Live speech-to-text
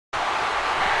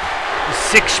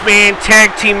6-man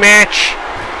tag team match.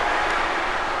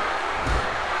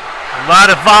 A lot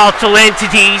of volatile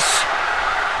entities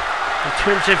in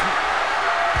terms of,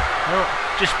 well,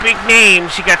 just big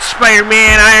names. You got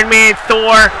Spider-Man, Iron Man,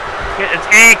 Thor. You got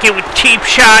Anakin with cheap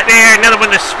shot there. Another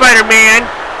one to Spider-Man.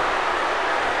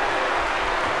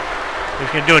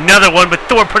 He's going to do another one, but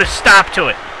Thor put a stop to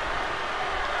it.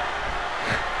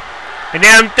 And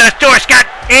now Thor's got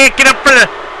Anakin up for the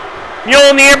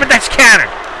Mjolnir, but that's countered.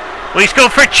 Well, he's going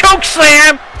for a choke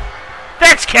slam.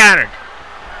 That's countered.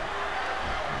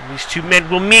 And these two men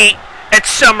will meet at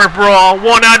Summer Brawl,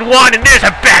 one-on-one, and there's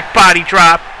a back body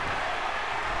drop.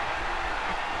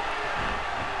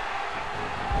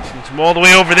 Sends him all the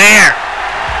way over there.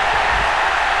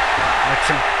 That's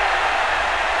him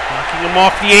knocking him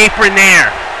off the apron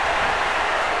there.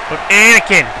 But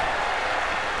Anakin.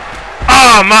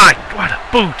 Oh my, what a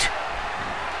boot.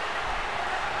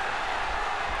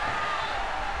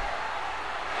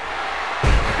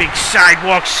 Big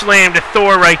sidewalk slam to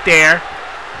Thor right there.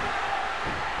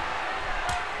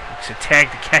 Looks a tag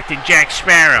to Captain Jack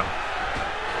Sparrow.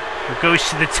 Who goes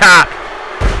to the top.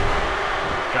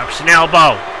 Drops an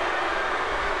elbow.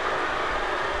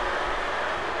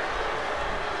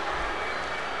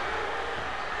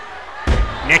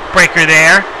 Neck breaker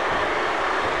there.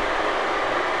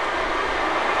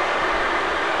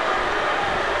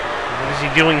 What is he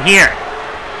doing here?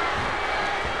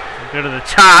 Go to the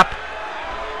top.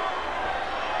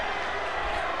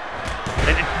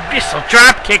 And a missile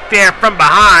drop kick there from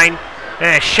behind.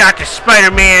 And a shot to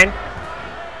Spider-Man.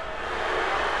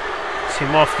 Gets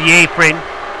him off the apron.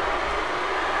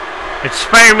 But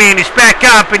Spider-Man is back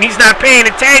up and he's not paying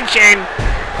attention.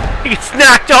 He gets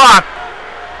knocked off.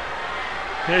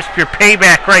 There's your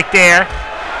payback right there.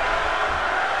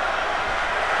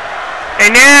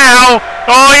 And now,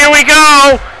 oh, here we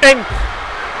go. And,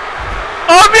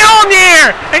 oh,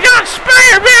 Mjolnir. And got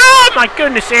Spider-Man. Oh, my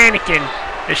goodness, Anakin.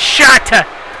 A shot to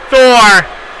Thor.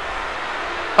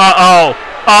 Uh-oh.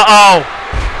 Uh-oh.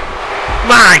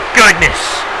 My goodness.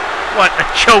 What a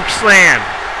choke slam.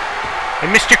 And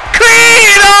Mr.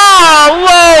 Clean. Oh,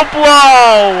 low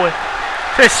blow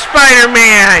to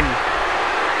Spider-Man.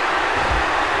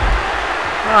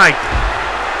 My,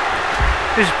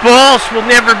 his balls will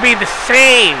never be the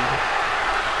same.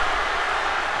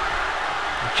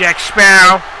 Jack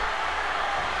Sparrow.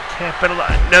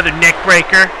 Another neck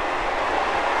breaker.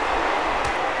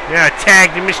 Yeah,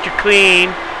 tag to Mr.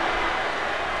 Clean.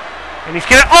 And he's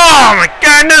gonna, oh my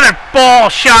god, another ball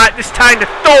shot, this time to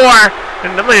Thor.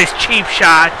 And look at his cheap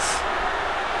shots.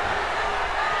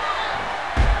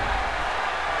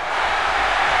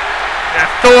 Now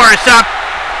Thor is up.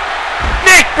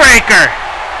 Neck breaker.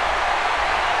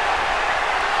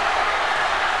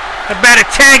 About to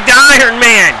tag to Iron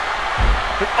Man.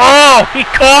 But, oh, he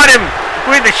caught him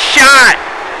with a shot.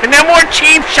 And then more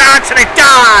cheap shots and a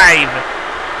dive.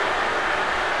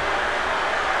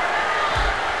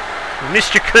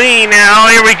 Mr. Clean now,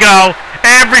 here we go.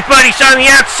 Everybody's on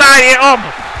the outside here. Oh,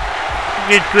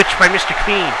 good glitch by Mr.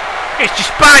 Clean. It's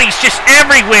just bodies just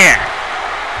everywhere.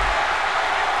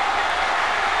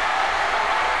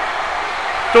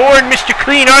 Thor and Mr.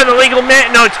 Clean are the legal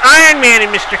men. No, it's Iron Man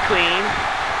and Mr. Clean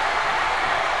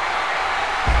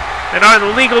that are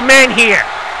the legal men here.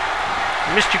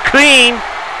 Mr. Clean.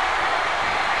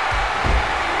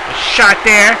 A shot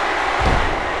there.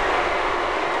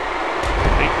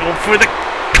 Going for the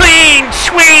clean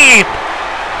sweep.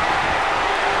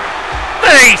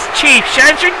 Look at these cheap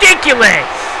shots.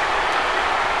 Ridiculous.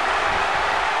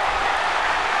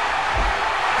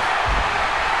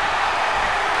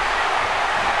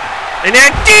 And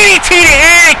then DDT to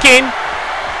Anakin.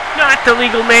 Not the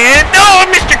legal man. No,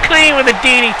 Mr. Clean with a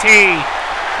DDT.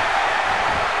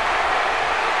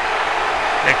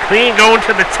 Now Clean going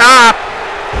to the top.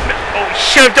 Oh, he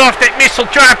shoved off that missile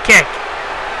drop kick.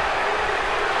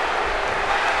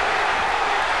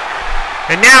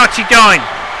 And now what's he doing?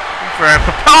 For a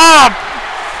oh!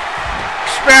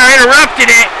 Sparrow interrupted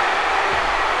it.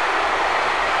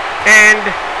 And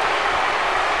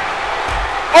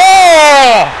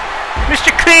oh!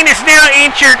 Mr. Clean has now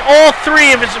injured all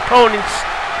three of his opponents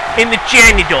in the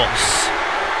genitals.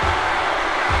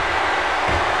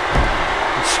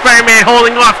 And Spider-Man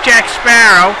holding off Jack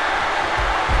Sparrow.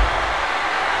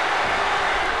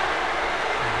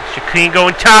 Mr. Clean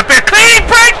going top there. Clean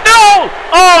punch! No!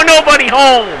 Oh, nobody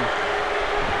home.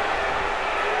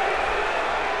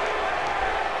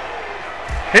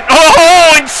 And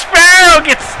oh, and Sparrow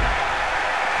gets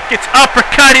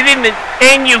uppercutted in the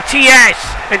NUTS.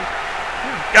 And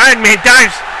Iron Man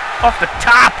dives off the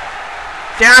top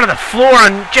down to the floor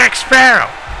on Jack Sparrow.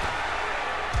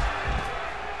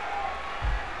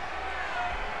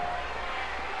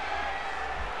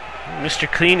 Mr.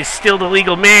 Clean is still the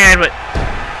legal man, but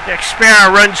Jack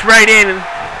Sparrow runs right in and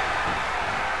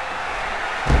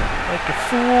like a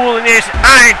fool, and there's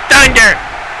Iron Thunder.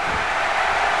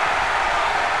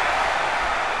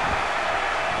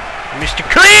 Mr.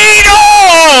 Clean,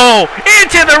 oh,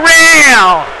 into the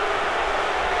rail.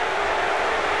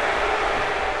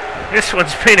 This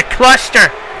one's been a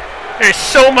cluster. There's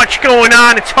so much going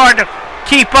on, it's hard to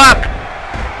keep up.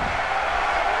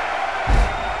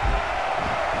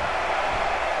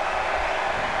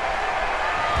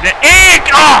 The egg!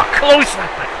 Oh, close like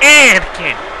the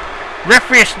Anakin.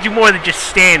 Referee has to do more than just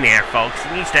stand there, folks.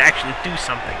 He needs to actually do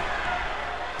something.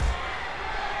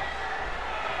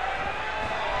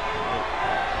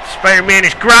 Spider-Man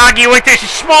is groggy with this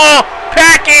small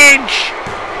package.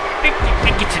 I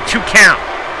think it's a 2 count.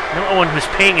 No one was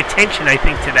paying attention, I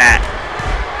think, to that.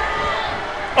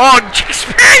 Oh,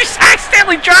 Sparrow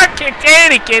accidentally drop kicked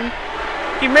Anakin.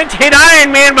 He meant to hit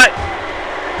Iron Man, but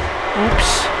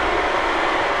oops.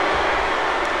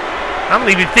 I don't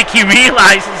even think he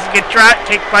realizes he get drop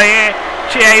kicked by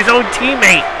his own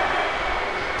teammate.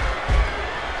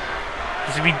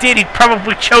 Because if he did, he'd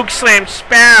probably chokeslam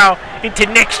Sparrow into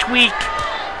next week.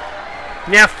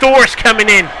 Now Thor's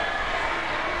coming in.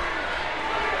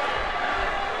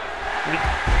 He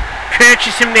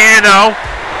catches him there, though.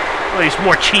 Oh, he's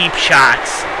more cheap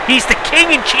shots. He's the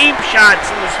king of cheap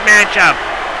shots in this matchup.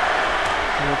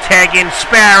 And we'll tag in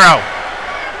Sparrow.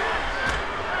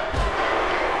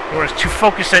 Or is too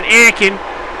focused on Anakin.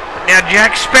 But now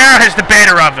Jack Sparrow has the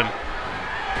better of him.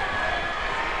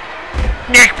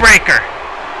 Neck breaker.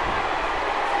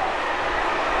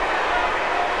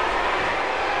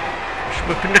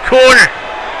 Whip in the corner.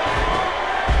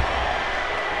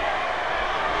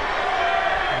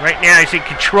 Right now he's in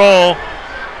control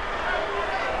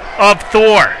of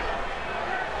Thor.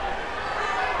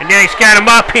 And now he's got him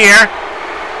up here.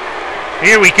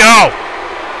 Here we go.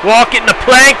 Walking the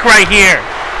plank right here.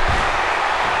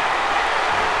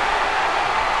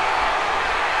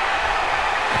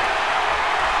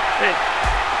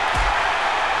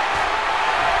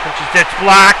 That's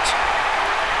blocked.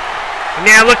 And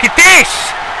now look at this.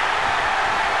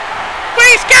 What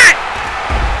he's got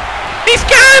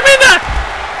him in the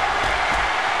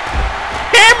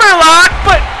hammerlock,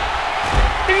 but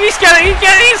he's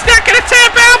not gonna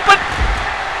tap out, but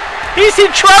he's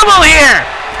in trouble here.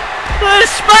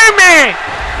 Spider-Man,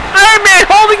 Iron Man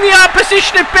holding the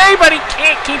opposition at bay, but he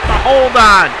can't keep a hold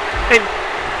on. And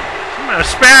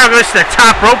Sparrow goes to the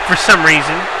top rope for some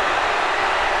reason.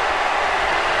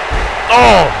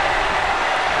 Oh!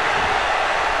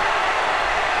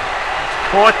 It's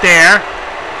caught there.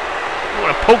 I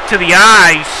want to poke to the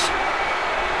eyes.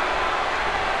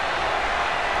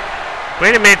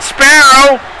 Wait a minute,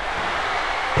 Sparrow!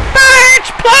 Birch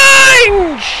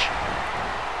plunge!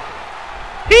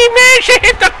 He managed to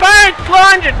hit the birch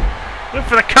plunge and went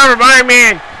for the cover of Iron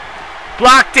Man.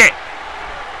 Blocked it.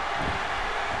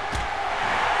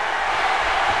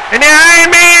 And now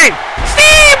Iron Man!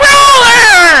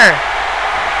 Steamroller!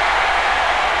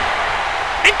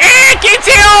 And Anakin's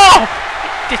here! Oh!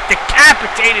 Just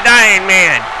decapitated Iron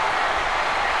Man.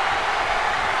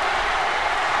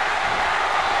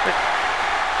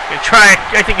 Gonna try,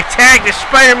 I think, attack the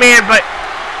Spider-Man, but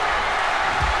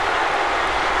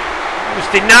he was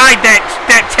denied that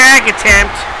tag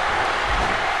attempt.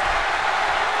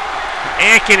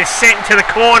 Anakin is sent into the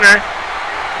corner.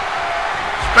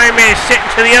 Spider-Man is sent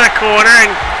into the other corner,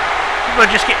 and people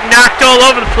are just getting knocked all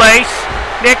over the place.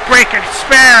 Neck breaker,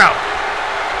 Sparrow.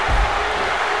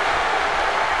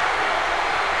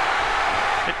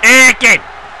 Anakin!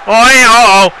 Oh,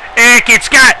 yeah,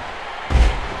 Anakin's got...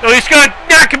 Oh, he's going to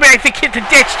knock him back. The kid, the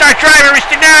Death Star driver is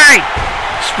denied.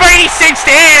 Spidey sends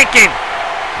to Anakin.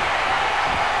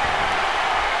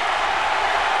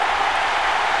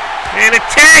 And a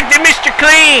tag to Mr.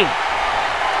 Clean.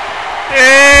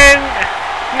 And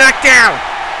knocked down.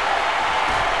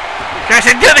 There's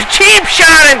another cheap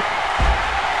shot and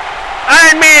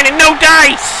Iron Man and no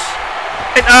dice.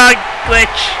 And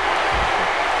glitch.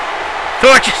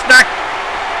 Thor just knocked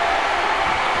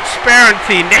Sparrow into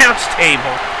the announce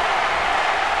table.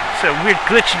 It's a weird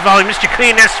glitch involving Mr.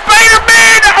 Clean and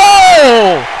Spider-Man!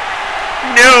 Oh!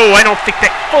 No, I don't think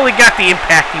that fully got the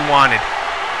impact he wanted.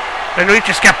 I know he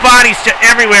just got bodies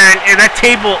everywhere, and that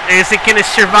table, is it going to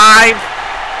survive?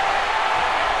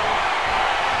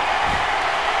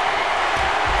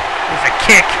 There's a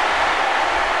kick.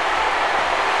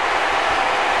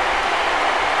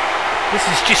 This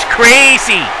is just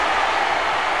crazy.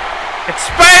 And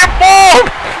Spider-Man!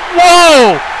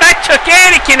 Whoa! That took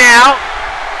Anakin out.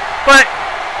 But...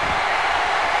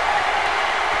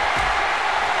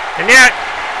 And now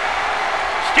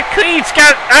Mr. Clean's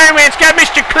got... Iron Man's got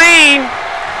Mr. Clean.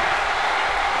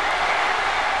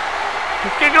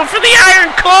 He's gonna go for the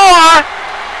Iron Claw.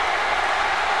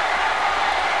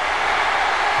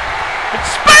 But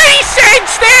Spidey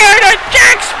Sense there to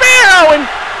Jack Sparrow. And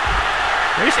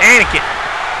there's Anakin.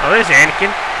 Oh, there's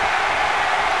Anakin.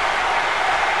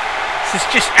 This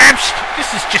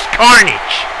is just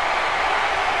carnage.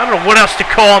 I don't know what else to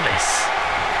call this.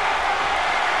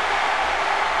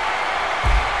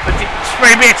 But the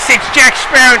Spider-Man sends Jack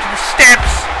Sparrow to the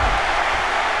steps.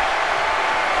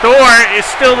 Thor is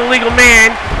still the legal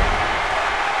man.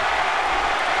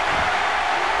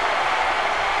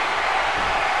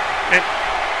 And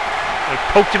I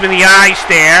poked him in the eyes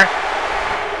there.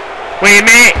 Wait a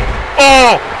minute.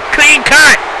 Oh, clean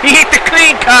cut. He hit the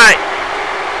clean cut.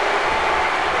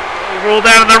 Rolled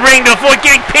out of the ring to avoid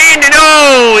getting pinned, and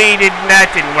oh, that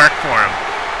didn't work for him.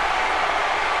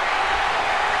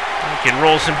 Lincoln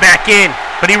rolls him back in,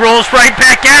 but he rolls right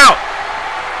back out.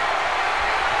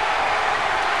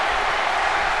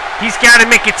 He's got to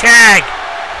make a tag.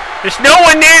 There's no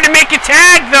one there to make a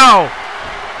tag, though.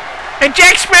 And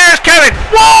Jack Sparrow's coming.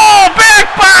 Whoa, back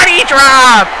body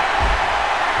drop.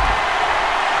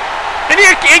 And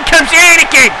here comes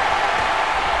Anakin.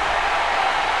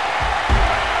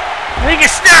 He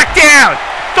gets knocked down.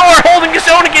 Thor holding his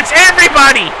own against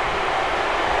everybody.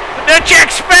 But now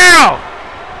Jack Sparrow.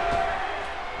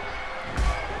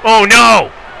 Oh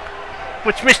no.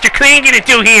 What's Mr. Clean gonna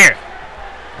do here?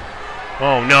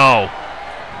 Oh no.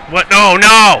 What? No,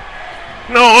 no.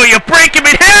 No, you break him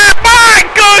in half. My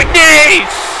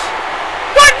goodness.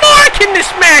 What more can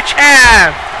this match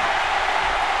have?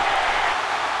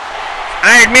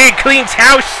 Iron Man cleans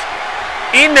house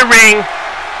in the ring.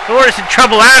 Thor is in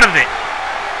trouble out of it.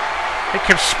 Here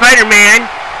comes Spider-Man.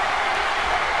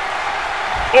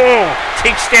 Oh,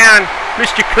 takes down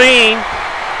Mr. Clean.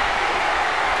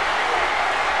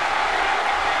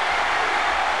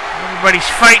 Everybody's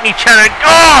fighting each other.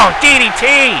 Oh, DDT.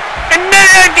 And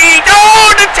then DDT.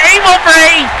 Oh, the table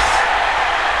breaks.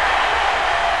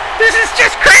 This is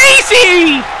just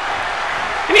crazy.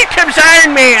 And here comes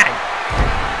Iron Man.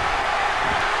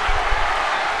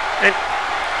 And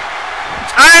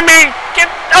Iron Man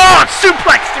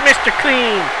suplex to Mr.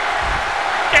 Clean.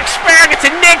 Jack Sparrow gets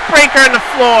a neck breaker on the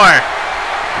floor.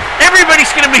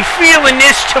 Everybody's going to be feeling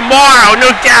this tomorrow,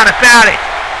 no doubt about it.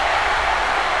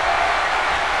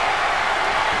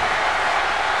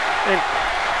 And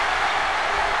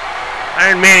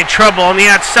Iron Man in trouble on the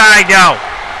outside, though.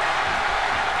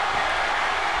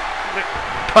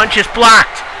 Punch is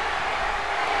blocked.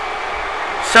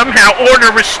 Somehow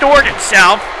order restored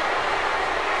itself.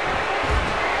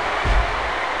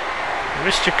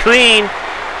 Mr. Clean,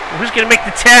 who's going to make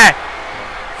the tag?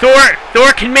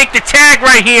 Thor can make the tag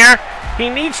right here. He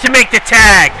needs to make the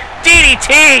tag.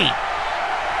 DDT.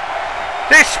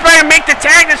 There's Spider. Make the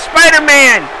tag to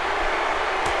Spider-Man.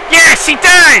 Yes, he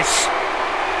does.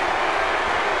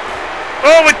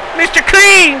 Oh, with Mr.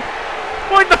 Clean.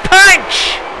 With the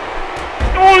punch.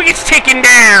 Oh, he gets taken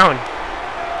down.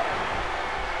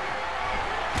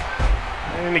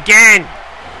 And again.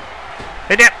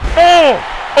 And that.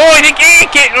 Oh, I think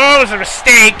Anakin. Oh, it was a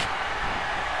mistake.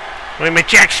 Wait a minute,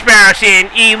 Jack Sparrow's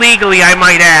in illegally, I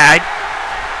might add.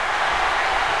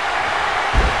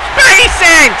 Spidey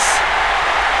Sense!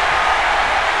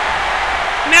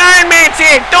 Iron Man's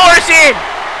in, Thor's in.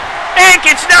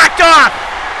 Anakin's knocked off.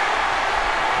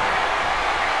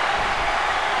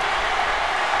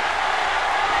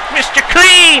 Mr.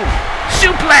 Clean,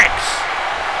 suplex.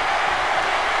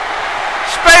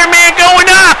 Spider-Man going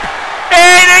up.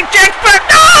 And then Jack Sparrow.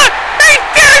 Oh! He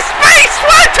did a space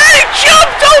swanton! He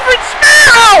jumped over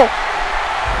Sparrow!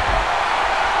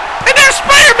 And there's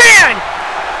Spider-Man!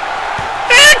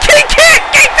 And he can't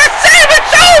get the save!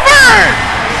 It's over!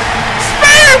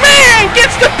 Spider-Man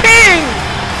gets the pin!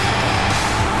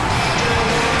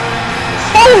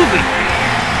 Holy!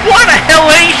 What a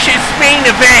hellacious main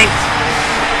event!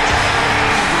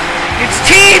 It's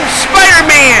Team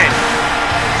Spider-Man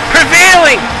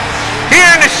prevailing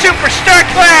here in the Superstar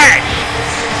Clash.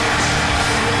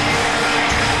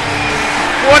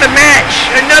 What a match.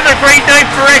 Another great night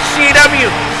for SCAW.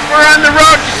 We're on the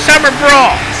road to Summer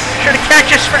Brawl. Sure to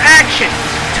catch us for action.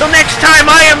 Till next time,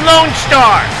 I am Lone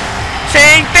Star,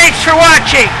 saying thanks for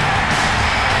watching.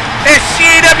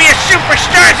 SCAW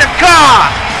Superstars of SCAW.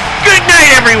 Good night,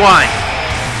 everyone.